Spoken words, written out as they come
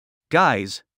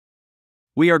Guys,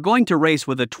 we are going to race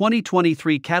with a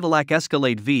 2023 Cadillac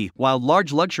Escalade V, wild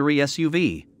large luxury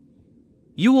SUV.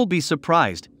 You will be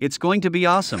surprised, it's going to be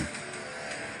awesome.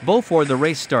 Before the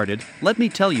race started, let me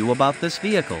tell you about this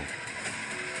vehicle.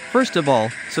 First of all,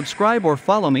 subscribe or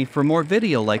follow me for more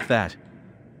video like that.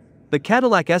 The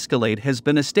Cadillac Escalade has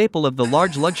been a staple of the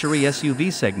large luxury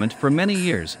SUV segment for many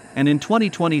years, and in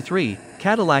 2023,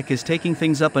 Cadillac is taking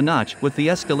things up a notch with the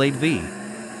Escalade V.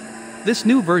 This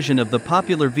new version of the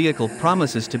popular vehicle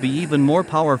promises to be even more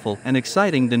powerful and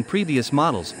exciting than previous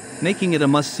models, making it a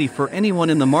must-see for anyone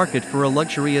in the market for a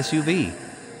luxury SUV.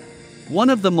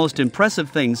 One of the most impressive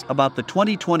things about the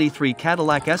 2023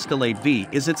 Cadillac Escalade V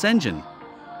is its engine.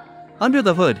 Under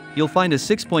the hood, you'll find a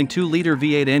 6.2-liter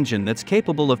V8 engine that's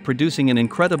capable of producing an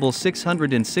incredible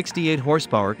 668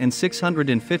 horsepower and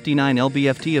 659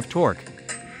 lb-ft of torque.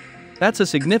 That's a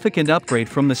significant upgrade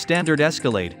from the standard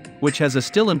Escalade, which has a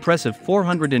still impressive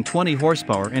 420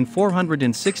 horsepower and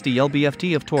 460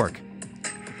 lb-ft of torque.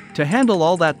 To handle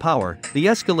all that power, the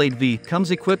Escalade V comes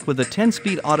equipped with a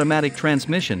 10-speed automatic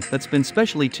transmission that's been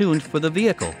specially tuned for the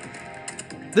vehicle.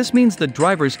 This means that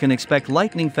drivers can expect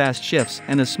lightning-fast shifts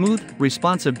and a smooth,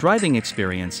 responsive driving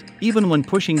experience, even when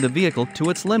pushing the vehicle to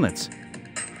its limits.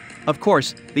 Of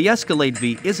course, the Escalade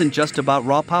V isn't just about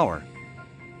raw power.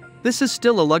 This is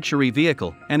still a luxury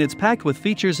vehicle, and it's packed with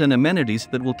features and amenities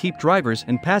that will keep drivers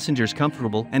and passengers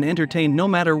comfortable and entertained no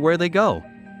matter where they go.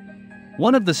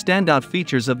 One of the standout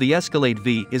features of the Escalade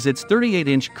V is its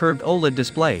 38-inch curved OLED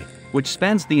display, which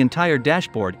spans the entire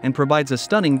dashboard and provides a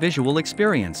stunning visual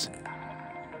experience.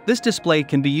 This display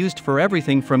can be used for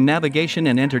everything from navigation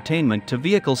and entertainment to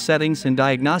vehicle settings and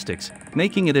diagnostics,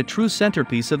 making it a true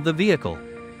centerpiece of the vehicle.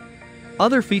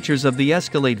 Other features of the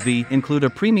Escalade V include a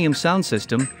premium sound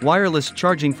system, wireless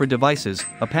charging for devices,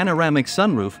 a panoramic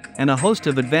sunroof, and a host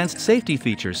of advanced safety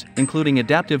features, including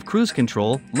adaptive cruise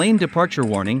control, lane departure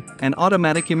warning, and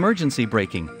automatic emergency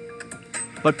braking.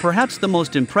 But perhaps the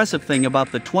most impressive thing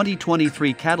about the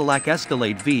 2023 Cadillac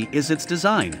Escalade V is its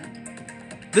design.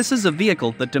 This is a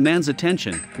vehicle that demands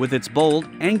attention, with its bold,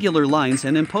 angular lines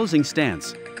and imposing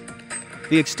stance.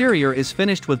 The exterior is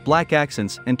finished with black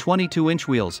accents and 22-inch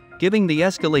wheels, giving the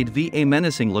Escalade V a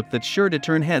menacing look that's sure to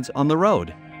turn heads on the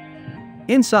road.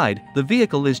 Inside, the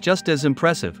vehicle is just as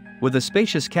impressive, with a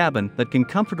spacious cabin that can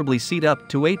comfortably seat up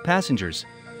to 8 passengers.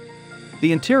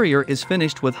 The interior is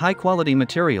finished with high-quality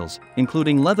materials,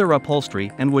 including leather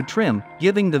upholstery and wood trim,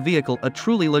 giving the vehicle a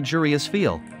truly luxurious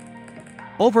feel.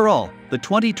 Overall, the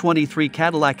 2023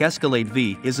 Cadillac Escalade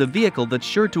V is a vehicle that's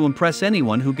sure to impress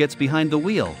anyone who gets behind the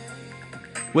wheel.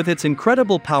 With its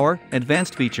incredible power,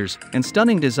 advanced features, and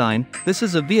stunning design, this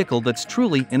is a vehicle that's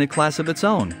truly in a class of its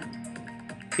own.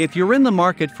 If you're in the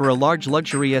market for a large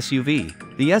luxury SUV,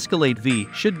 the Escalade V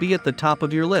should be at the top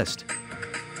of your list.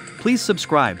 Please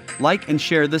subscribe, like and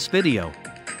share this video.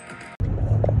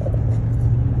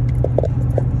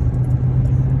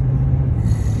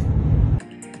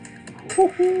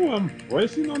 I'm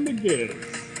pressing on the gas.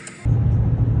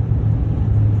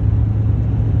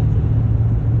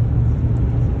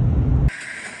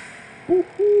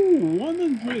 Woohoo!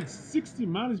 160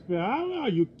 miles per hour? Are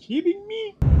you kidding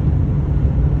me?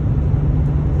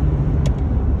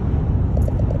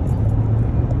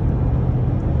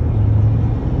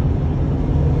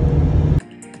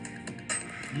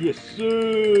 Yes,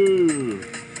 sir!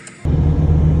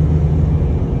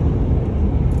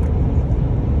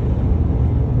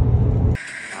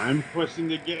 I'm pressing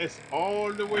the gas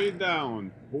all the way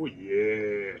down. Oh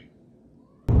yeah!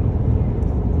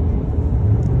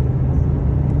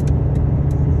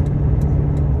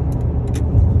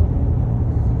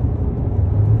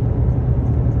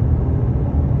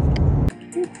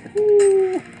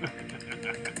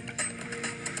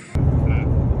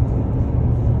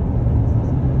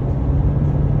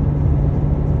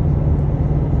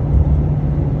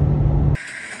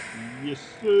 Yes,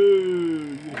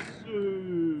 sir. Yes, sir.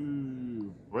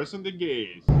 Pressing the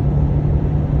gas.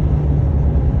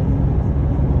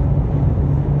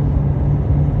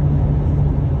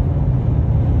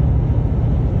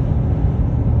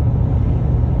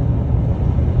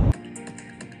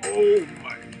 Oh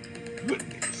my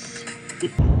goodness.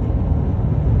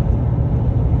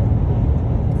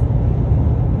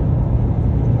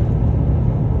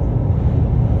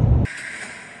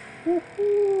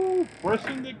 Woohoo!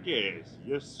 Pressing the gas.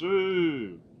 Yes,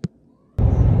 sir.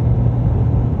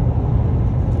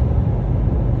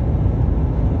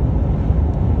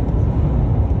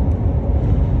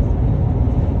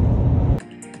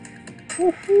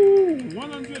 Woohoo!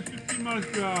 150 miles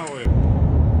per hour.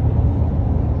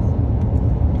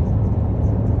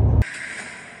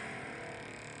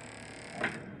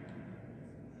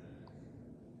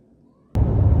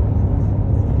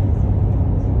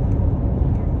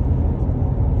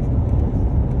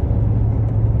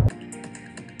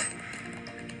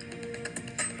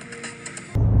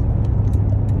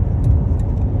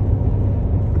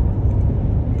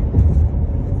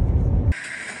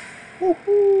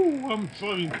 I'm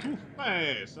driving too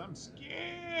fast. I'm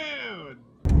scared.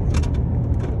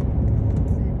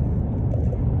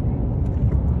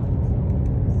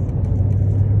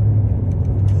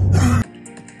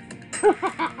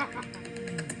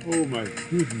 Oh my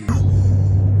goodness.